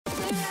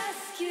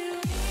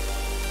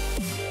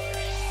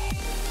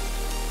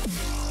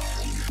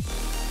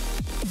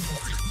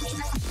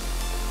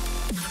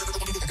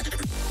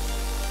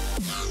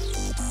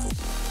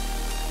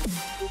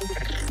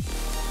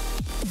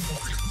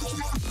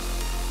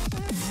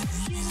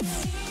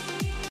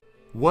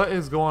What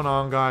is going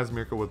on, guys?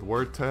 Mirko with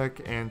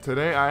WordTech, and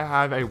today I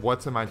have a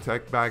what's in my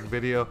tech bag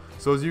video.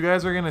 So as you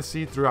guys are going to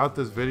see throughout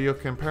this video,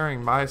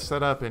 comparing my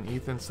setup and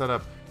Ethan's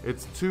setup,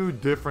 it's two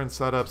different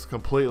setups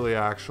completely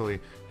actually.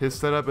 His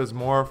setup is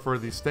more for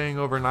the staying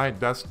overnight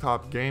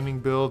desktop gaming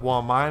build,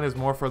 while mine is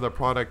more for the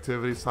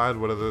productivity side,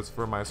 whether it's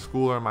for my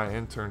school or my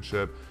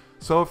internship.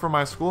 So for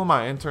my school and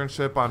my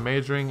internship, I'm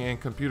majoring in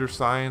computer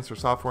science or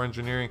software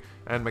engineering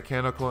and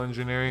mechanical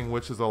engineering,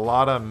 which is a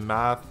lot of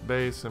math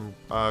based and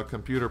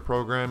computer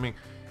programming,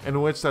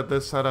 in which that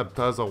this setup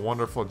does a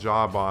wonderful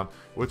job on,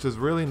 which is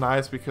really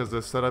nice because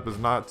this setup is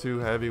not too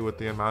heavy with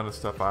the amount of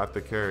stuff I have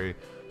to carry.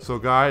 So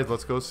guys,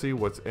 let's go see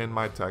what's in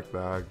my tech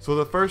bag. So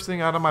the first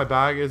thing out of my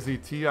bag is the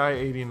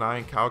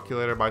TI-89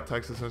 calculator by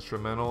Texas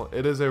Instrumental.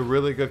 It is a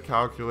really good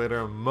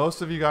calculator.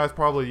 Most of you guys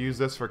probably use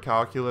this for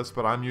calculus,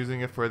 but I'm using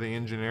it for the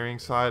engineering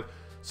side.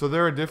 So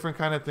there are different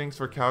kind of things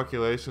for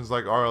calculations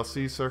like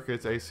RLC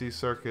circuits, AC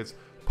circuits,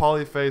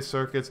 polyphase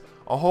circuits,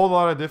 a whole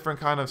lot of different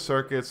kind of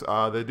circuits.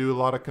 They do a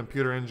lot of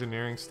computer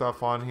engineering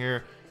stuff on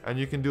here, and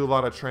you can do a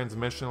lot of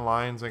transmission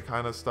lines and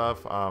kind of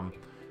stuff.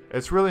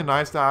 It's really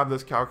nice to have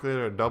this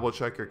calculator to double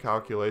check your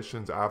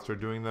calculations after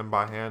doing them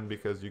by hand,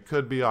 because you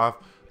could be off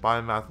by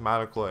a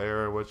mathematical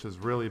error, which is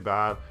really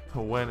bad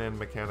when in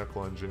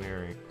mechanical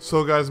engineering.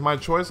 So guys, my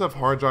choice of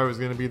hard drive is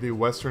going to be the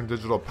Western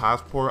Digital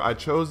Passport. I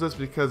chose this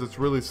because it's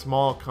really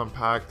small,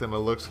 compact, and it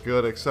looks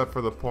good, except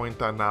for the point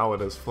that now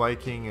it is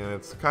flaking and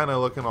it's kind of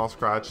looking all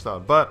scratched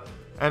up. But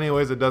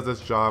anyways, it does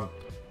its job.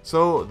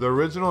 So the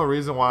original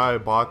reason why I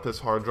bought this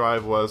hard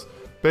drive was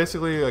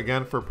basically,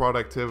 again, for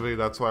productivity.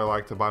 That's what I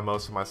like to buy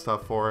most of my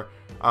stuff for.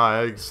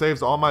 It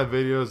saves all my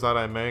videos that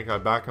I make. I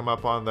back them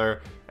up on there,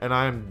 and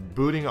I'm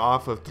booting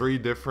off of 3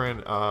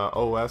 different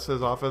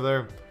OSs off of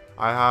there.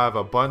 I have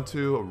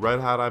Ubuntu, Red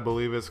Hat I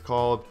believe it's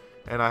called,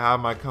 and I have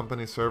my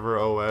company server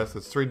OS.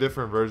 It's 3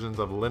 different versions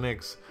of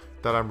Linux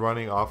that I'm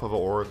running off of an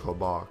Oracle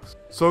box.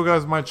 So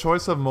guys, my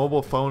choice of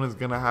mobile phone is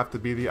gonna have to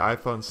be the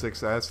iPhone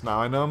 6s. Now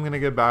I know I'm gonna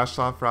get bashed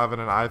on for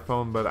having an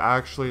iPhone, but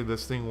actually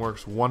this thing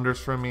works wonders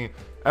for me.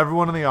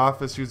 Everyone in the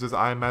office uses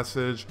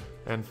iMessage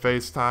and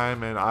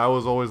FaceTime, and I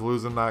was always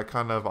losing that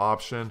kind of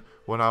option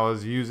when I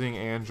was using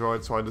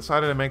Android, so I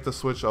decided to make the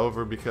switch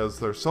over because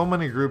there's so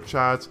many group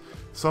chats,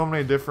 so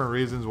many different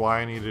reasons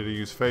why I needed to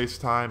use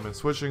FaceTime, and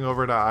switching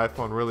over to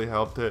iPhone really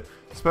helped it,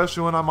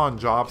 especially when I'm on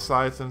job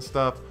sites and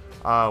stuff.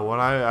 When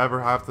I ever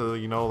have to,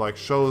 like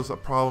shows a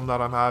problem that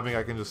I'm having,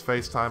 I can just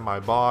FaceTime my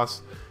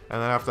boss, and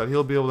then after that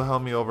he'll be able to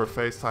help me over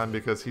FaceTime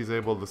because he's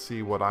able to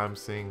see what I'm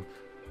seeing.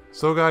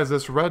 So guys,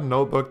 this red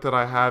notebook that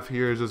I have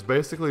here is just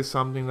basically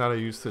something that I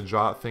use to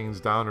jot things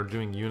down or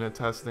doing unit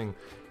testing.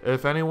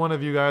 If any one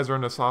of you guys are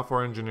into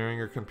software engineering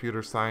or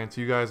computer science,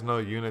 you guys know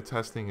unit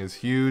testing is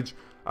huge.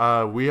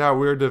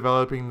 We're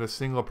developing this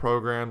single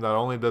program that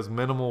only does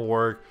minimal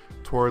work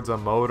towards a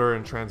motor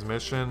and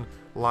transmission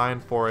line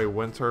for a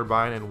wind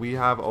turbine, and we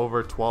have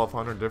over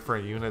 1,200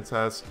 different unit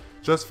tests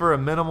just for a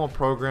minimal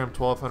program,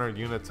 1,200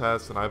 unit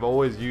tests. And I've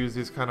always used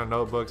these kind of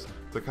notebooks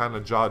to kind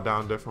of jot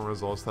down different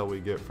results that we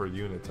get for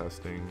unit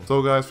testing.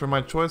 So guys, for my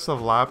choice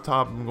of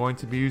laptop, I'm going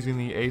to be using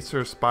the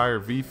Acer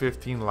Aspire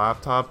V15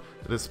 laptop.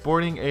 It is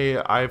sporting a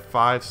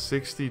i5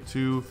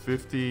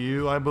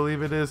 6250U, I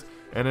believe it is,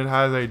 and it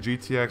has a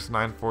GTX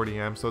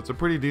 940M, so it's a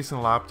pretty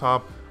decent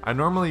laptop. I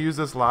normally use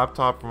this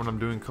laptop when I'm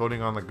doing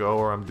coding on the go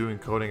or I'm doing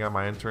coding at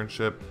my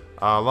internship.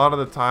 A lot of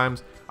the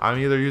times I'm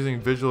either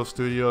using Visual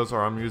Studios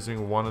or I'm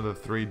using one of the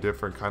 3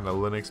 different kind of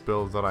Linux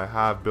builds that I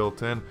have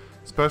built in.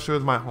 Especially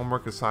with my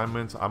homework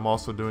assignments, I'm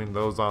also doing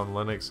those on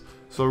Linux.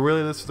 So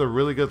really, this is a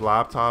really good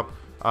laptop.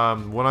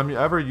 When I'm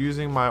ever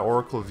using my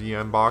Oracle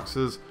VM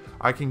boxes,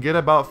 I can get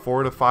about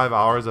 4 to 5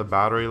 hours of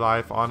battery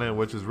life on it,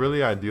 which is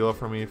really ideal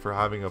for me for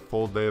having a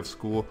full day of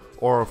school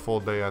or a full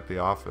day at the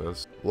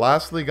office.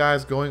 Lastly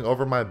guys, going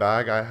over my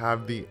bag, I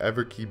have the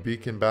Everkey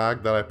Beacon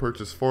bag that I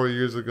purchased 4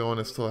 years ago, and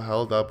it still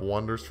held up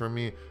wonders for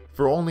me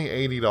for only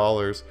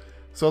 $80.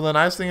 So the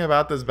nice thing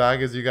about this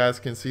bag is you guys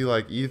can see,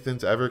 like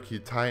Ethan's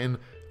Everkey Titan,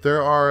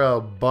 there are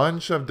a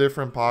bunch of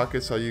different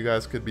pockets so you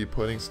guys could be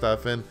putting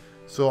stuff in.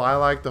 So I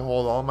like to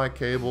hold all my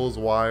cables,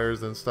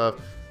 wires, and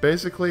stuff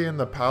basically in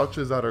the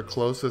pouches that are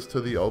closest to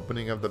the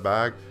opening of the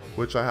bag,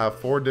 which I have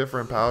 4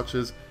 different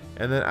pouches.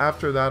 And then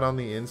after that, on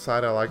the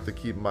inside, I like to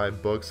keep my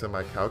books and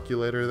my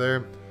calculator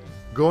there.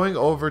 Going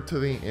over to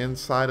the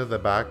inside of the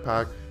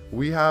backpack,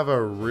 we have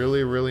a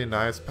really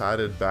nice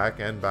padded back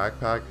end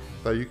backpack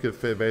that you could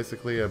fit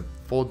basically a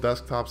full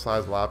desktop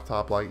size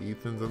laptop like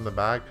Ethan's in the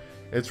back.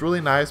 It's really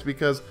nice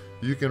because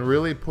you can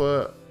really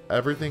put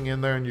everything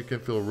in there and you can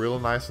feel real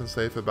nice and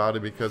safe about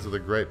it because of the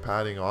great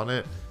padding on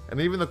it. And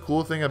even the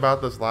cool thing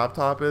about this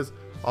laptop is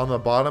on the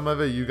bottom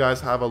of it, you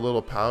guys have a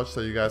little pouch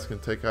so you guys can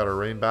take out a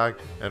rain bag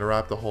and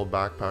wrap the whole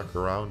backpack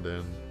around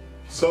in.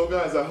 So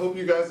guys, I hope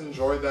you guys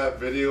enjoyed that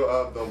video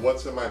of the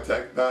what's in my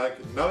tech bag.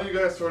 Now you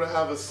guys sort of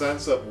have a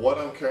sense of what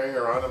I'm carrying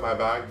around in my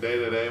bag day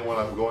to day when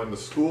I'm going to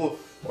school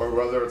or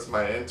whether it's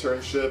my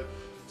internship.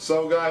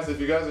 So guys, if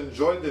you guys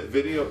enjoyed the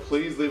video,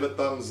 please leave a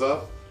thumbs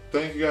up.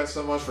 Thank you guys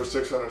so much for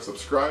 600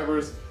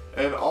 subscribers.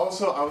 And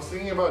also, I was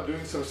thinking about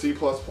doing some C++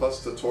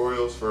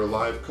 tutorials for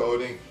live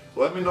coding.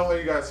 Let me know how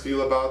you guys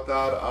feel about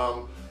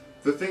that.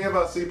 The thing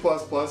about C++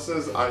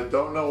 is I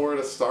don't know where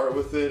to start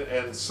with it,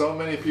 and so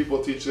many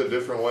people teach it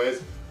different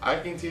ways. I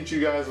can teach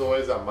you guys the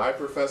ways that my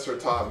professor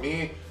taught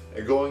me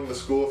going to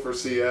school for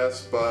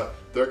CS, but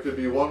there could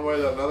be one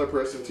way that another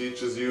person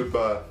teaches you.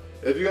 But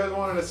if you guys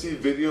wanted to see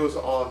videos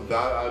on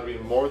that, I'd be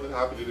more than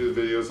happy to do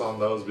videos on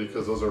those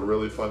because those are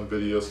really fun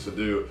videos to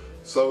do.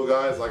 So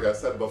guys, like I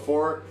said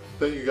before,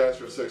 thank you guys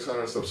for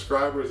 600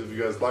 subscribers. If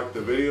you guys liked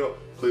the video,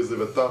 please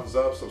leave a thumbs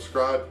up,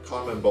 subscribe,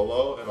 comment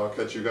below, and I'll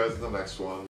catch you guys in the next one.